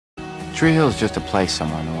Tree Hill is just a place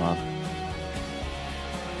somewhere in the world.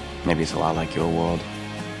 Maybe it's a lot like your world.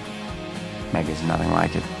 Maybe it's nothing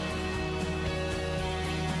like it.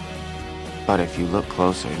 But if you look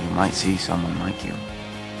closer, you might see someone like you.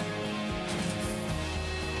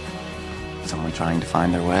 Someone trying to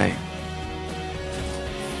find their way.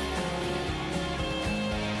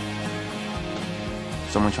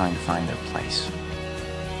 Someone trying to find their place.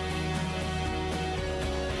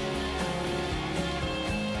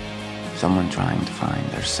 Someone trying to find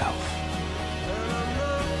their self.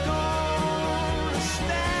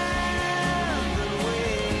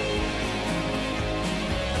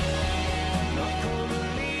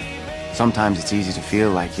 Sometimes it's easy to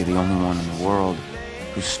feel like you're the only one in the world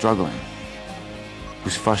who's struggling,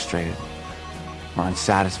 who's frustrated, or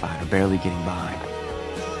unsatisfied, or barely getting by.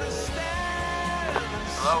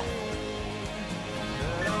 Hello?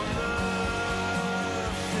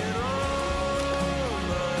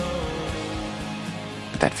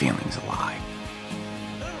 But that feeling's a lie.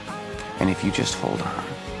 And if you just hold on,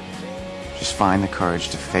 just find the courage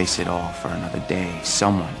to face it all for another day,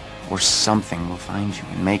 someone or something will find you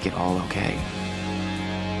and make it all okay.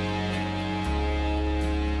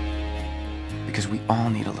 Because we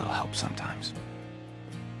all need a little help sometimes.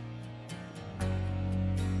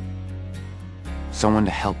 Someone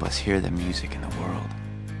to help us hear the music in the world.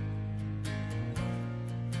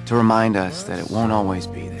 To remind us that it won't always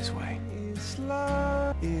be this way.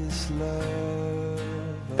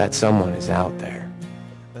 That someone is out there.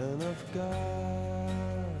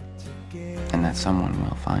 And that someone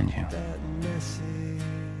will find you.